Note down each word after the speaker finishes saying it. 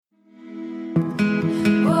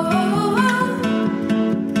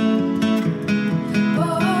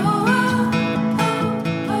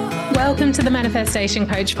Welcome to the Manifestation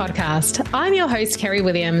Coach podcast. I'm your host, Kerry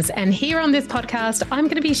Williams, and here on this podcast, I'm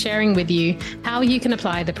going to be sharing with you how you can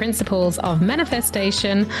apply the principles of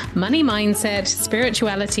manifestation, money mindset,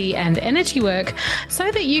 spirituality, and energy work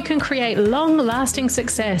so that you can create long-lasting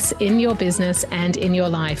success in your business and in your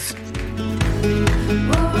life.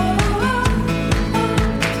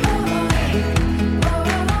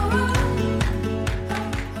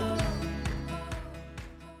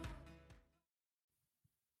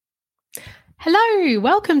 Hello,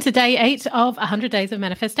 welcome to day 8 of 100 Days of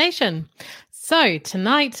Manifestation. So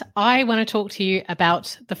tonight I want to talk to you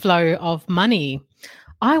about the flow of money.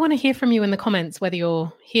 I want to hear from you in the comments, whether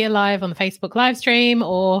you're here live on the Facebook live stream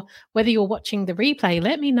or whether you're watching the replay.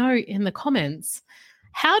 Let me know in the comments.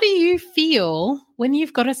 How do you feel when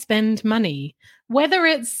you've got to spend money? Whether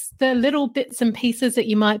it's the little bits and pieces that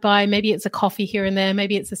you might buy, maybe it's a coffee here and there,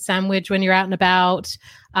 maybe it's a sandwich when you're out and about,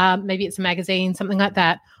 maybe it's a magazine, something like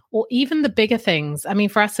that. Or even the bigger things. I mean,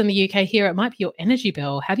 for us in the UK here, it might be your energy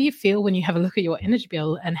bill. How do you feel when you have a look at your energy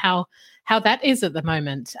bill and how that is at the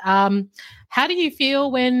moment? How do you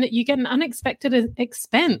feel when you get an unexpected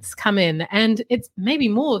expense come in and it's maybe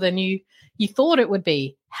more than you thought it would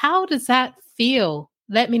be? How does that feel?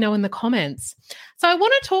 Let me know in the comments. So I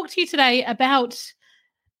want to talk to you today about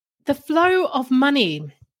the flow of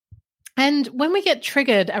money. And when we get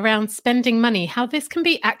triggered around spending money, how this can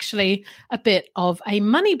be actually a bit of a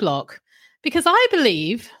money block. Because I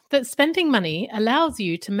believe that spending money allows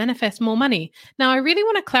you to manifest more money. Now, I really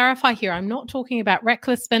want to clarify here. I'm not talking about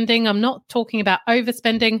reckless spending. I'm not talking about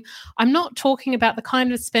overspending. I'm not talking about the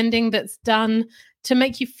kind of spending that's done to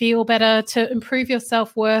make you feel better, to improve your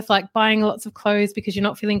self-worth, like buying lots of clothes because you're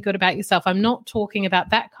not feeling good about yourself. I'm not talking about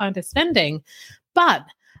that kind of spending. But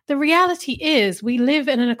the reality is we live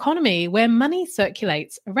in an economy where money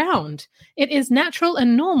circulates around. It is natural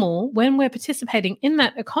and normal when we're participating in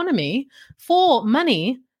that economy for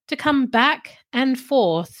money to come back and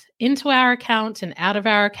forth into our account and out of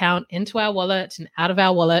our account, into our wallet and out of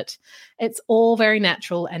our wallet. It's all very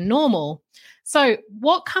natural and normal. So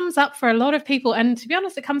what comes up for a lot of people, and to be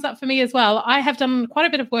honest, it comes up for me as well. I have done quite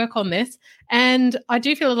a bit of work on this and I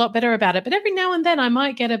do feel a lot better about it. But every now and then I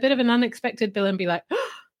might get a bit of an unexpected bill and be like,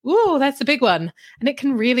 ooh, that's a big one. And it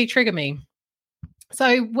can really trigger me.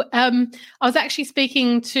 So I was actually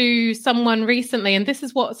speaking to someone recently, and this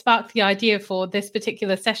is what sparked the idea for this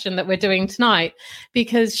particular session that we're doing tonight,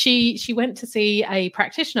 because she went to see a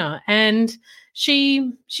practitioner and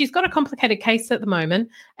she's got a complicated case at the moment.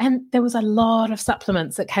 And there was a lot of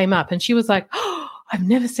supplements that came up. And she was like, oh, I've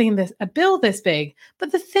never seen a bill this big.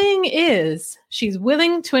 But the thing is, she's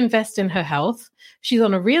willing to invest in her health. She's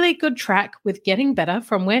on a really good track with getting better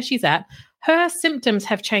from where she's at. Her symptoms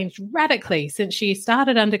have changed radically since she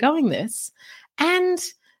started undergoing this. And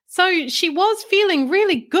so she was feeling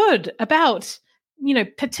really good about,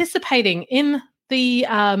 participating in the,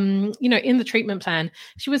 in the treatment plan.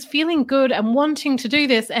 She was feeling good and wanting to do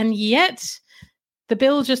this. And yet the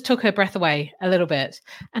bill just took her breath away a little bit.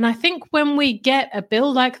 And I think when we get a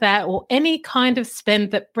bill like that, or any kind of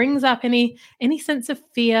spend that brings up any sense of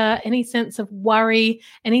fear, any sense of worry,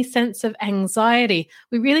 any sense of anxiety,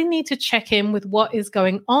 we really need to check in with what is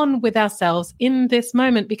going on with ourselves in this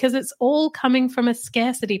moment, because it's all coming from a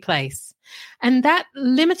scarcity place. And that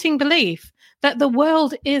limiting belief that the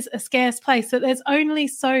world is a scarce place, that there's only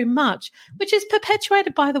so much, which is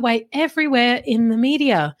perpetuated, by the way, everywhere in the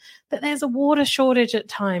media, that there's a water shortage at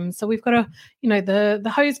times. So we've got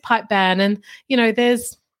the hose pipe ban, and,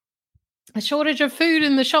 there's a shortage of food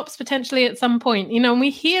in the shops potentially at some point, and we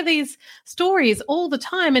hear these stories all the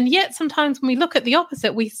time. And yet sometimes when we look at the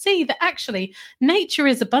opposite, we see that actually nature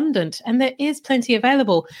is abundant and there is plenty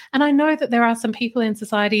available. And I know that there are some people in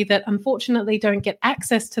society that unfortunately don't get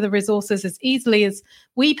access to the resources as easily as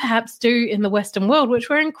we perhaps do in the Western world, which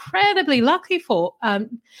we're incredibly lucky for.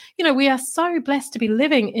 We are so blessed to be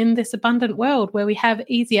living in this abundant world where we have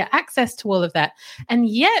easier access to all of that. And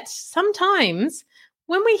yet sometimes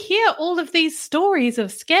when we hear all of these stories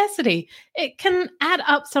of scarcity, it can add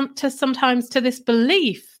up sometimes to this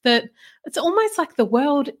belief that it's almost like the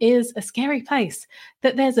world is a scary place,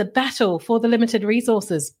 that there's a battle for the limited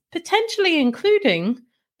resources, potentially including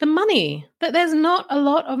the money, that there's not a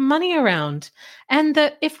lot of money around, and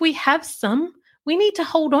that if we have some, we need to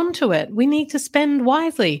hold on to it. We need to spend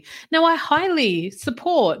wisely. Now, I highly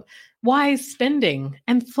support wise spending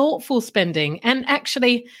and thoughtful spending, and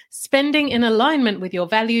actually spending in alignment with your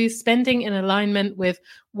values, spending in alignment with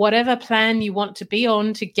whatever plan you want to be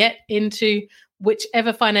on to get into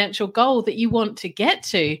whichever financial goal that you want to get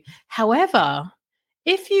to. However,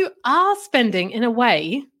 if you are spending in a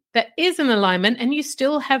way that is in alignment and you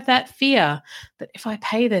still have that fear that if I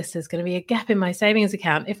pay this, there's going to be a gap in my savings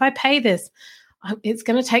account. If I pay this, it's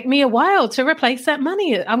going to take me a while to replace that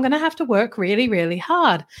money. I'm going to have to work really, really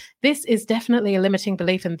hard. This is definitely a limiting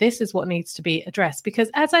belief, and this is what needs to be addressed because,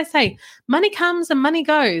 as I say, money comes and money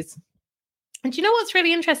goes. And you know what's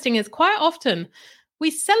really interesting is quite often we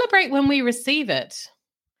celebrate when we receive it.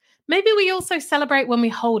 Maybe we also celebrate when we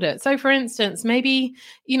hold it. So, for instance, maybe,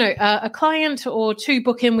 a client or two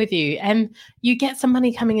book in with you and you get some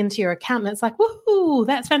money coming into your account and it's like, woohoo,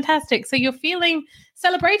 that's fantastic. So you're feeling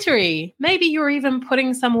celebratory. Maybe you're even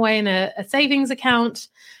putting some away in a savings account.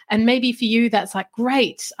 And maybe for you, that's like,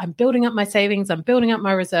 great, I'm building up my savings, I'm building up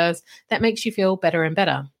my reserves. That makes you feel better and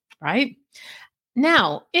better, right?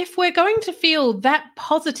 Now, if we're going to feel that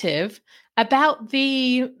positive about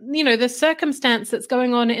the circumstance that's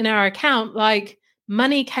going on in our account, like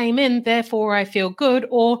money came in, therefore I feel good,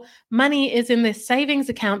 or money is in this savings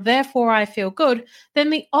account, therefore I feel good, then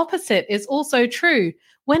the opposite is also true.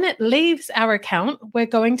 When it leaves our account, we're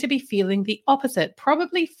going to be feeling the opposite,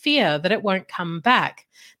 probably fear that it won't come back.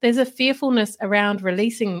 There's a fearfulness around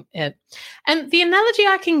releasing it. And the analogy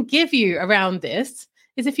I can give you around this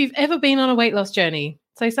is if you've ever been on a weight loss journey.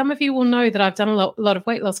 So some of you will know that I've done a lot of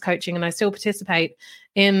weight loss coaching, and I still participate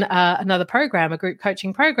in another program, a group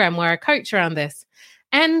coaching program where I coach around this.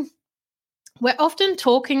 And we're often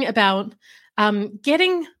talking about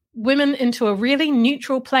getting women into a really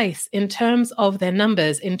neutral place in terms of their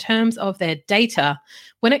numbers, in terms of their data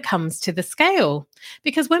when it comes to the scale.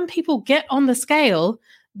 Because when people get on the scale,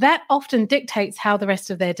 that often dictates how the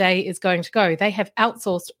rest of their day is going to go. They have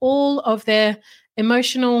outsourced all of their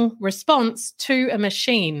emotional response to a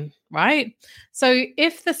machine, right? So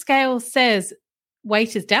if the scale says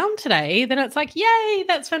weight is down today, then it's like, yay,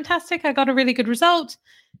 that's fantastic. I got a really good result.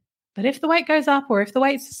 But if the weight goes up or if the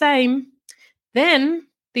weight's the same, then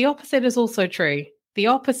the opposite is also true. The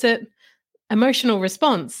opposite emotional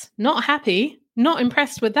response, not happy, not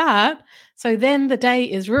impressed with that. So then the day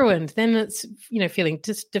is ruined. Then it's, feeling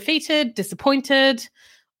defeated, disappointed,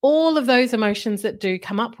 all of those emotions that do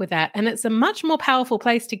come up with that. And it's a much more powerful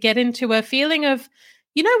place to get into a feeling of,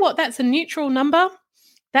 you know what, that's a neutral number.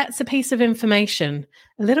 That's a piece of information,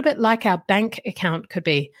 a little bit like our bank account could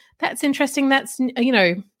be. That's interesting. That's an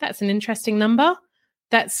interesting number.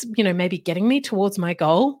 That's, maybe getting me towards my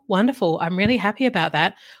goal. Wonderful. I'm really happy about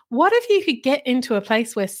that. What if you could get into a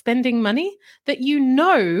place where spending money that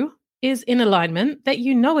is in alignment, that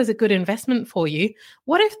is a good investment for you?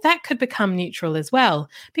 What if that could become neutral as well?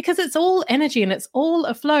 Because it's all energy and it's all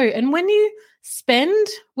a flow. And when you spend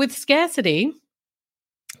with scarcity,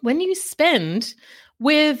 when you spend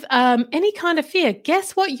with any kind of fear,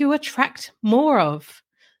 guess what you attract more of?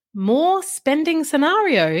 More spending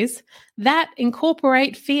scenarios that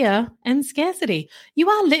incorporate fear and scarcity. You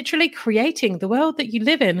are literally creating the world that you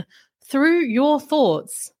live in through your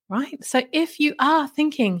thoughts, right? So if you are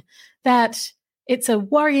thinking that it's a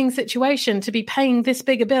worrying situation to be paying this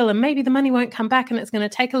big a bill and maybe the money won't come back and it's going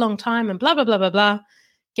to take a long time and blah, blah, blah, blah, blah,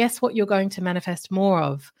 guess what you're going to manifest more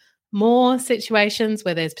of? More situations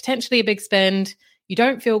where there's potentially a big spend, you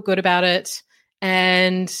don't feel good about it,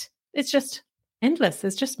 and it's just endless.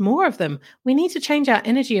 There's just more of them. We need to change our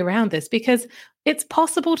energy around this because it's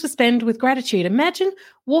possible to spend with gratitude. Imagine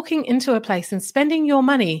walking into a place and spending your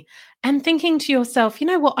money and thinking to yourself, you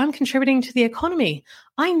know what, I'm contributing to the economy.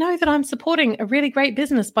 I know that I'm supporting a really great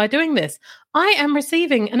business by doing this. I am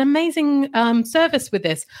receiving an amazing service with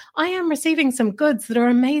this. I am receiving some goods that are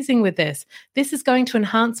amazing with this. This is going to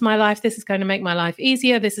enhance my life. This is going to make my life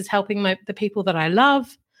easier. This is helping the people that I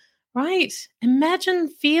love, right? Imagine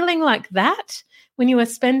feeling like that when you are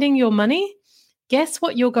spending your money. Guess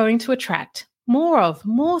what you're going to attract?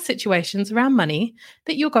 More situations around money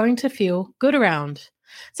that you're going to feel good around.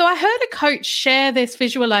 So I heard a coach share this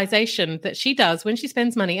visualization that she does when she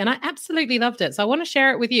spends money, and I absolutely loved it. So I want to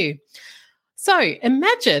share it with you. So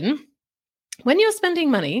imagine when you're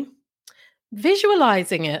spending money,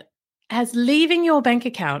 visualizing it as leaving your bank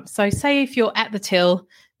account. So say if you're at the till,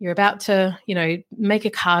 you're about to, make a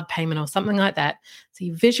card payment or something like that. So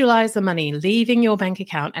you visualize the money leaving your bank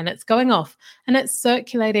account and it's going off and it's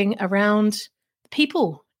circulating around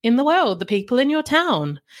people in the world, the people in your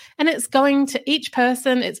town. And it's going to each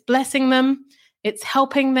person, it's blessing them, it's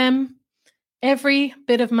helping them. Every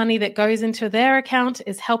bit of money that goes into their account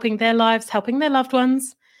is helping their lives, helping their loved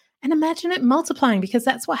ones. And imagine it multiplying, because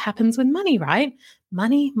that's what happens with money, right?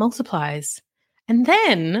 Money multiplies. And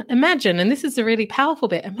then imagine, and this is a really powerful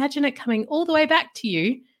bit, imagine it coming all the way back to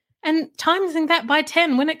you and timesing that by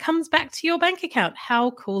 10 when it comes back to your bank account.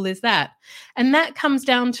 How cool is that? And that comes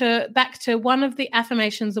down to back to one of the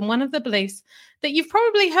affirmations and one of the beliefs that you've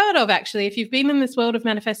probably heard of, actually, if you've been in this world of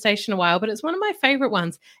manifestation a while, but it's one of my favorite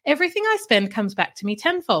ones. Everything I spend comes back to me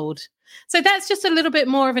tenfold. So that's just a little bit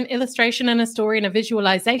more of an illustration and a story and a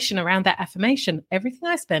visualization around that affirmation. Everything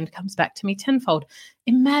I spend comes back to me tenfold.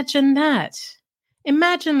 Imagine that.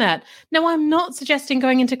 Imagine that. Now, I'm not suggesting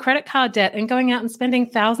going into credit card debt and going out and spending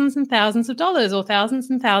thousands and thousands of dollars or thousands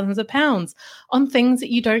and thousands of pounds on things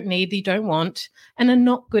that you don't need, that you don't want, and are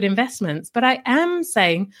not good investments. But I am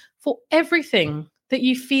saying for everything that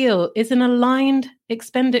you feel is an aligned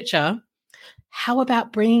expenditure, how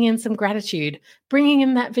about bringing in some gratitude, bringing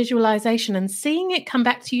in that visualization and seeing it come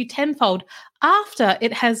back to you tenfold after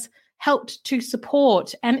it has helped to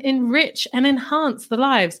support and enrich and enhance the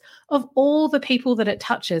lives of all the people that it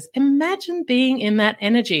touches. Imagine being in that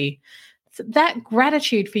energy, that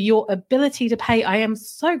gratitude for your ability to pay. I am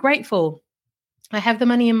so grateful I have the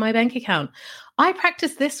money in my bank account. I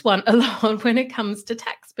practice this one a lot when it comes to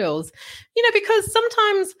tax bills, because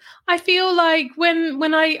sometimes I feel like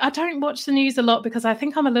when I don't watch the news a lot because I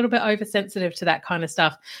think I'm a little bit oversensitive to that kind of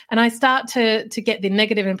stuff. And I start to get the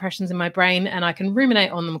negative impressions in my brain and I can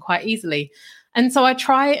ruminate on them quite easily. And so I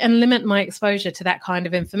try and limit my exposure to that kind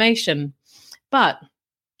of information. But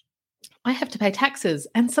I have to pay taxes.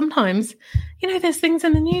 And sometimes, there's things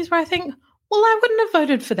in the news where I think, well, I wouldn't have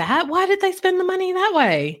voted for that. Why did they spend the money that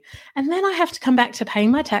way? And then I have to come back to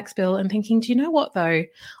paying my tax bill and thinking, do you know what, though?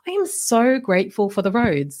 I am so grateful for the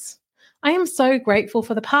roads. I am so grateful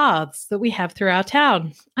for the paths that we have through our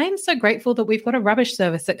town. I am so grateful that we've got a rubbish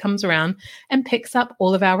service that comes around and picks up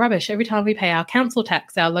all of our rubbish every time we pay our council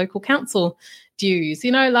tax, our local council dues.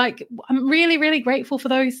 I'm really, really grateful for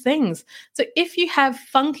those things. So if you have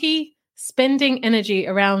funky spending energy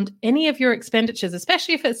around any of your expenditures,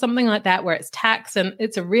 especially if it's something like that where it's tax, and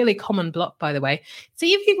it's a really common block, by the way,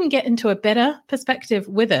 see if you can get into a better perspective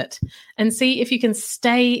with it and see if you can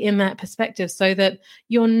stay in that perspective so that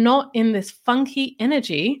you're not in this funky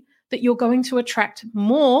energy that you're going to attract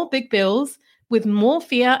more big bills with more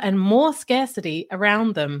fear and more scarcity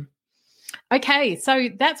around them. Okay, so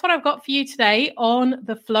that's what I've got for you today on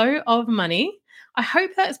the flow of money. I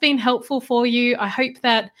hope that's been helpful for you. I hope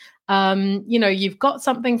that you've got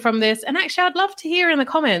something from this. And actually, I'd love to hear in the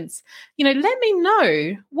comments, let me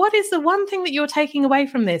know, what is the one thing that you're taking away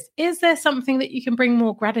from this? Is there something that you can bring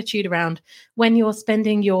more gratitude around when you're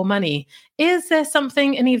spending your money? Is there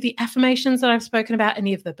something, any of the affirmations that I've spoken about,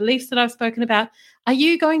 any of the beliefs that I've spoken about, are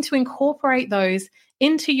you going to incorporate those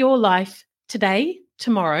into your life today,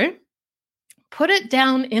 tomorrow? Put it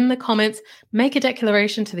down in the comments, make a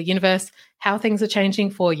declaration to the universe how things are changing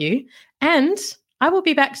for you. And I will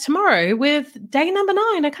be back tomorrow with day number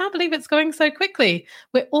 9. I can't believe it's going so quickly.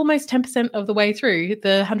 We're almost 10% of the way through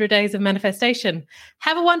the 100 days of manifestation.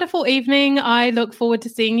 Have a wonderful evening. I look forward to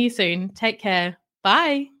seeing you soon. Take care.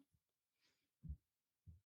 Bye.